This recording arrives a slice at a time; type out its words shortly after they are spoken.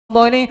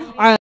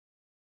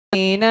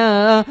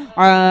علينا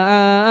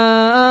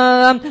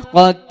عام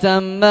قد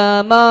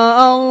تمم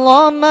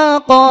الله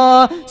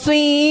مقاصدنا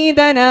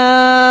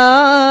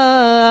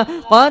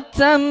قد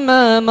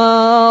تمم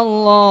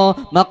الله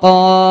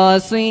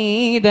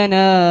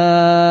مقاصدنا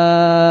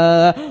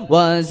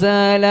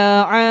وزال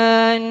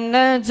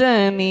عنا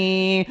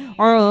جميع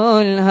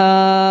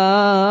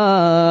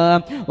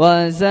الهام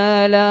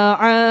وزال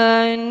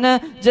عنا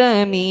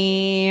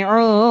جميع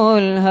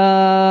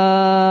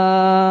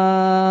الهام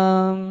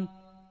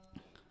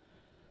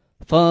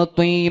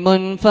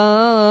فاطمة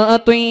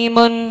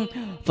فاطمة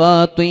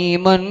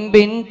فاطمة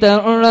بنت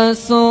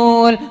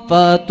الرسول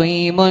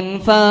فاطمة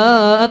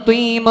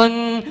فاطمة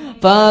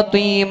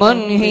فاطمة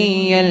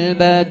هي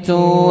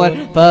البتول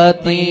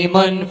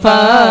فاطمة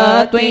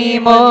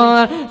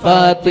فاطمة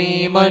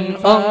فاطمة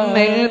أم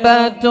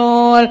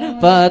البتول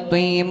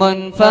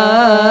فاطمة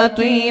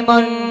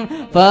فاطمة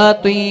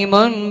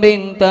فاطمة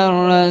بنت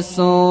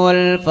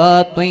الرسول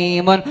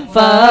فاطمة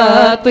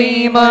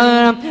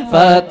فاطمة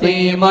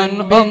فاطمة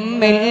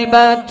أم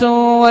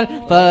البتول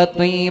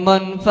فاطمة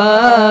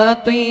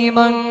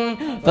فاطمة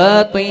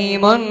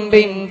فاطمة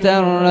بنت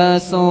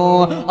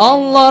الرسول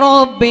الله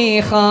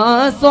ربي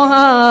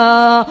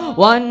خاصها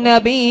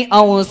والنبي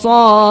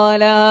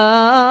أوصالا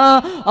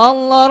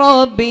الله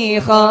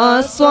ربي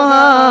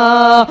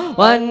خاصها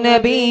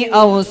والنبي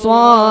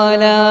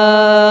أوصالا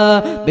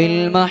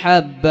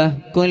بالمحبة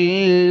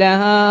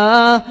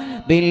كلها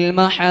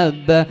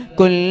بالمحبة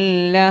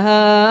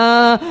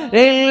كلها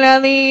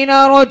للذين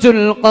رجوا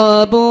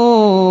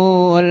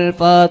القبول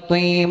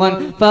فاطمة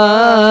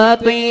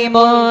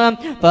فاطمة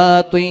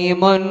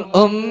فاطمة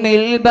أم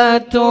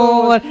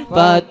البتول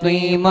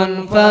فاطمة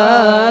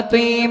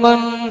فاطمة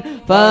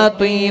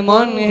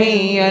فاطمة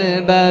هي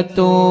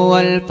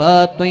البتول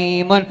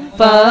فاطمة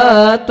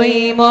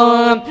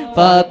فاطمة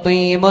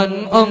فاطمة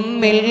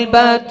أم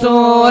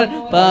البتول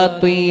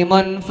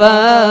فاطمة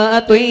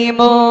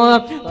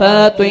فاطمة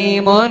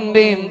فاطمة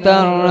بنت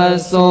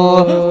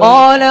الرسول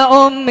قال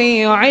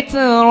أمي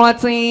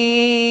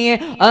عترتي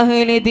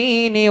أهل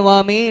ديني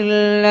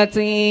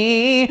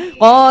وملتي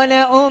قال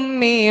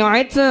أمي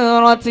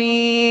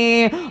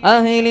عترتي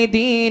أهل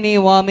ديني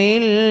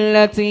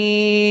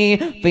وملتي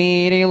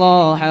في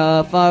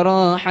رضاها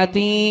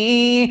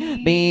فرحتي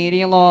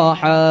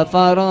برضاها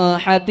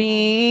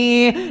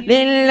فرحتي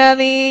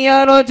للذي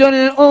يرجو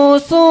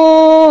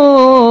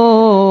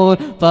الأصول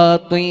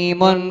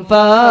فاطمة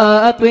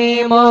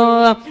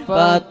فاطمة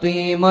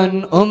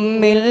فاطمة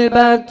أم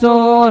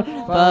البتول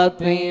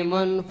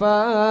فاطمة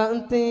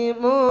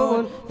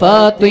فاطمة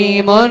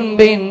فاطمة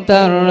بنت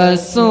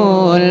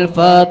الرسول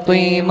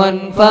فاطمة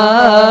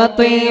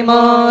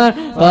فاطمة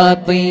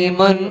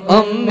فاطمة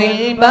أم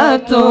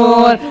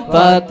البتول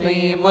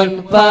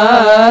فاطمة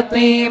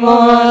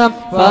فاطمة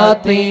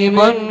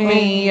فاطمة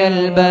هي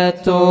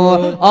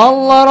البتول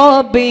الله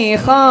ربي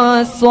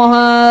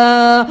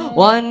خاصها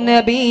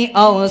والنبي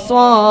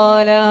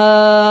أوصالها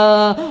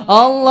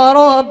الله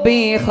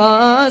ربي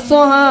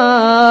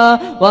خاصها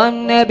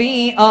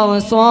والنبي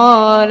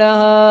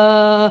أوصالها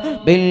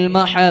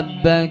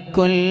بالمحبة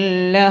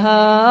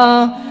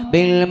كلها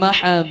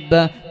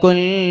بالمحبة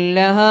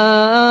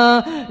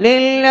كلها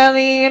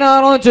للذين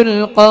رجوا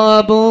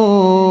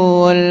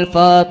القبول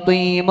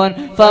فاطمة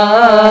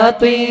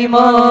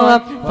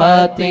فاطمة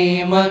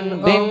فاطمة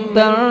بنت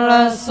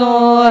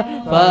الرسول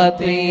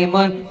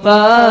فاطمة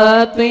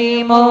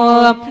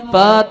فاطمة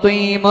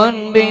فاطمة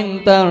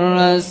بنت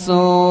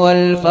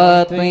الرسول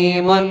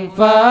فاطمة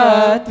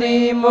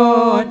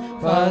فاطمة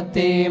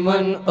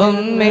فاطمة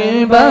أم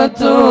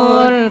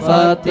البتول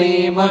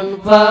فاطمة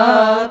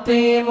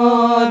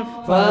فاطمة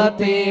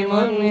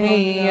فاطمة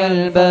هي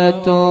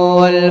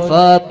البتول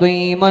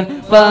فاطمة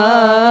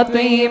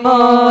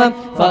فاطمة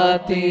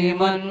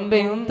فاطمة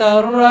بنت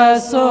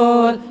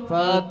الرسول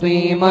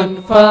فاطمة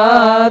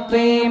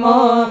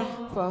فاطمة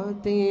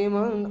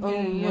فاطمة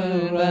أم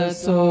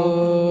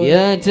الرسول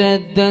يا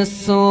جد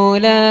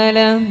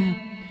السلالة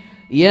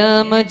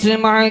يا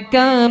مجمع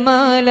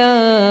كمالا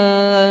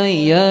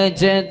يا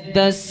جد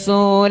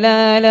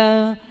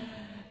السلالة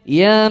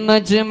يا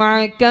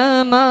مجمع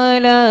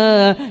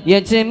كمالا يا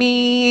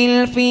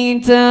جميل في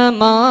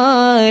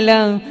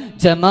جمالا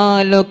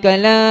جمالك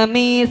لا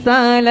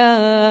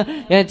مثالا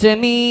يا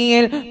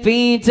جميل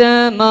في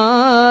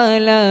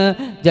جمالا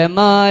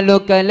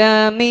جمالك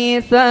لا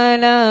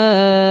مثالا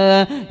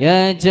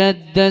يا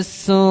جد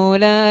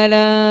السلالة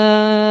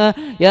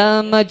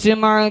يا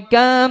مجمع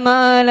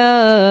كمالا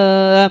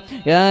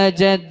يا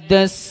جد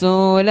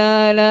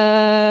السلالة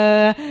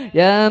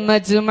يا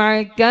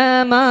مجمع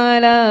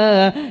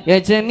كمالا يا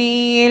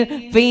جميل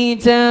في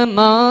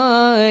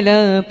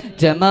جمالا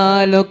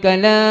جمالك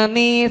لا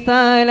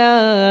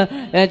مثالا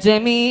يا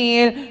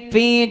جميل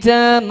في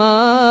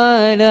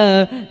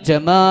جماله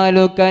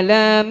جمالك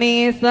لا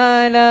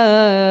مثال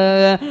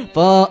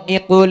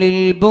فائق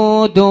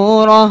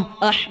للبدورة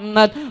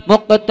أحمد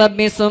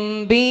مقتبس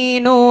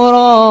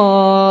بنورا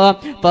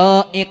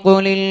فائق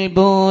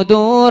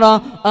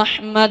للبدورة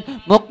أحمد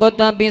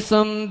مقتبس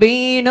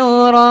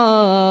بنورا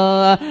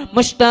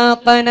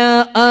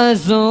مشتاقنا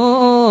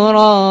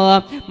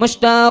أزورا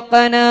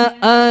مشتاقنا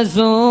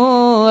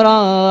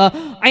أزورا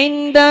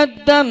عند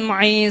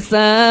الدمع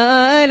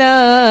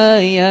سالا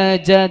يا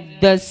جد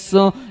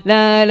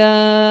السلالا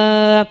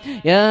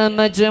يا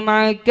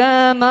مجمع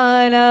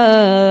كمالا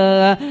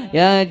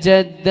يا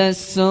جد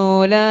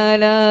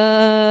السلالا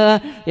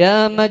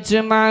يا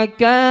مجمع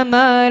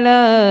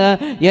كمالا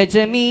يا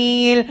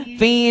جميل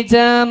في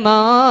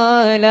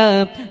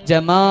جمالا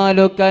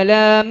جمالك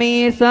لا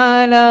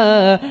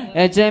مثالا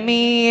يا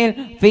جميل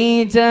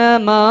في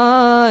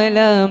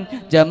جمالا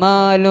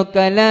جمالك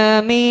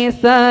لا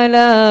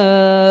مثالا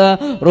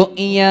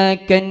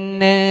رؤياك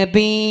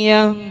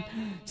النبي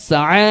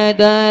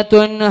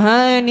سعادة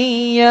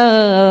هانية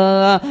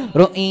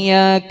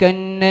رؤياك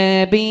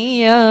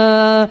النبي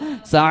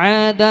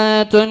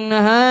سعادة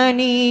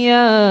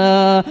هانية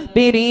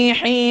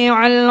بريحي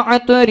على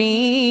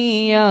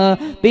العطرية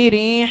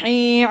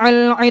بريحي على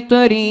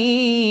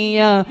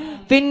العطرية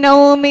في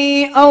النوم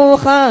أو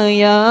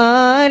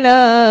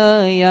خيالا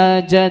يا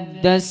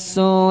جد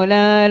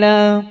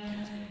السلالا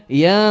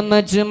يا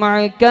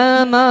مجمع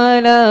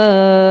كمالا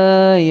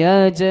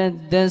يا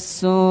جد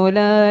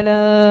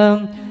السلالا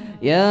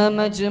يا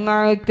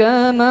مجمع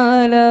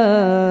كمالا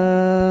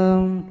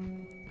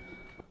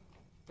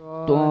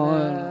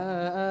طلع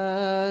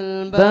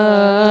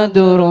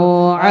البدر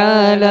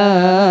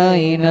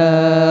علينا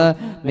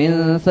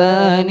من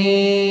ثنيات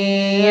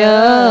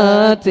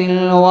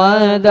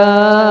الوداع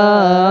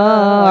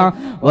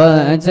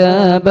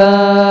وجب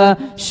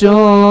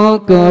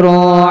الشكر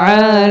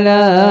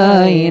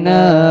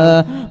علينا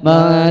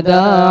ما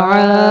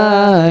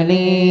دعا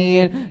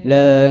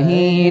لله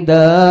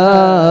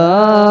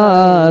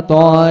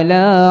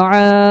طلع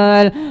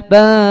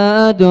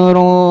البدر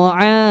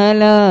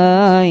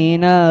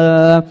علينا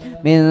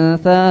من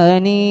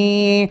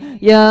ثنيات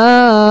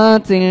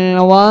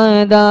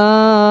الوداع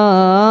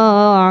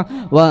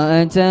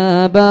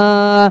وجب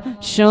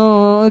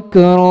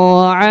الشكر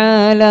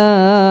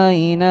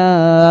علينا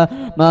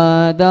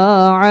ما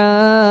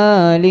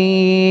دعا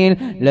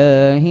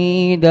لله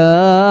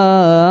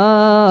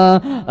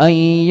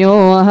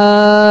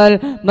أيها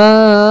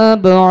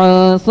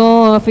المبعوث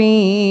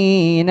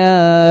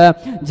فينا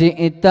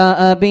جئت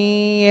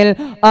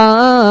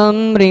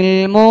بالأمر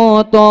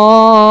المطاع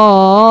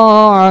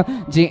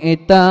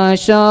جئت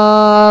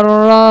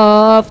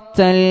شرفت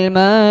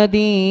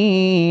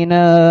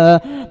المدينة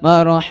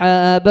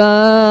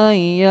مرحبا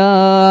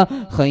يا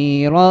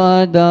خير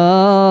دار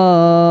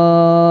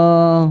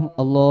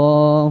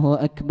الله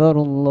أكبر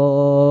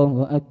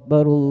الله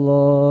أكبر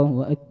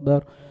الله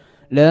أكبر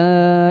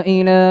لا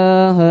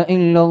إله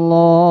إلا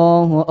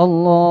الله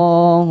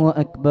الله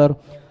أكبر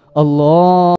الله